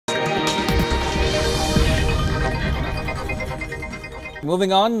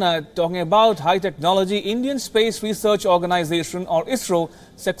Moving on, talking about high technology, Indian Space Research Organization or ISRO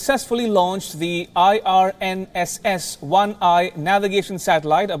successfully launched the IRNSS-1I navigation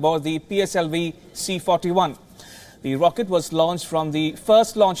satellite aboard the PSLV C-41. The rocket was launched from the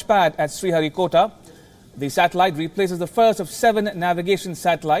first launch pad at Sriharikota. The satellite replaces the first of 7 navigation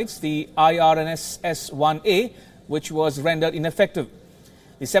satellites, the IRNSS-1A, which was rendered ineffective.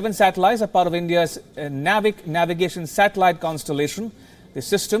 The 7 satellites are part of India's NAVIC navigation satellite constellation. The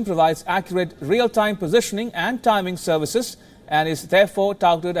system provides accurate real-time positioning and timing services and is therefore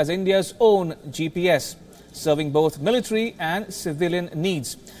touted as India's own GPS, serving both military and civilian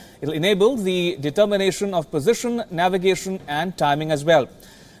needs. It will enable the determination of position, navigation and timing as well.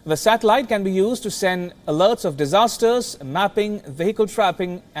 The satellite can be used to send alerts of disasters, mapping, vehicle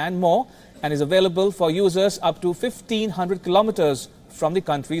tracking and more, and is available for users up to 1,500 kilometers from the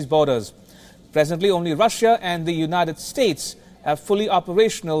country's borders. Presently, only Russia and the United States have fully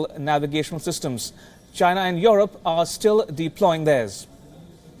operational navigational systems. China and Europe are still deploying theirs.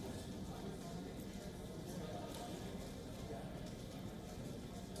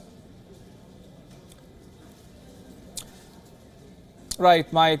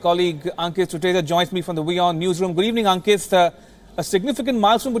 Right, my colleague Ankit Suteta joins me from the WION newsroom. Good evening, Ankit. A significant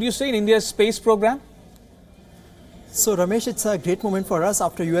milestone, would you say, in India's space program? So, Ramesh, it's a great moment for us.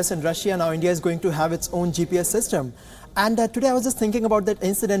 After US and Russia, now India is going to have its own GPS system. And today I was just thinking about that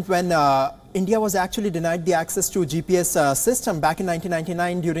incident when India was actually denied the access to GPS system back in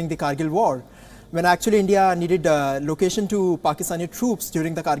 1999 during the Kargil war. When actually India needed location to Pakistani troops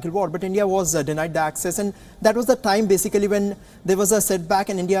during the Kargil war, but India was denied the access. And that was the time basically when there was a setback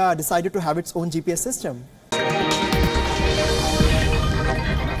and India decided to have its own GPS system.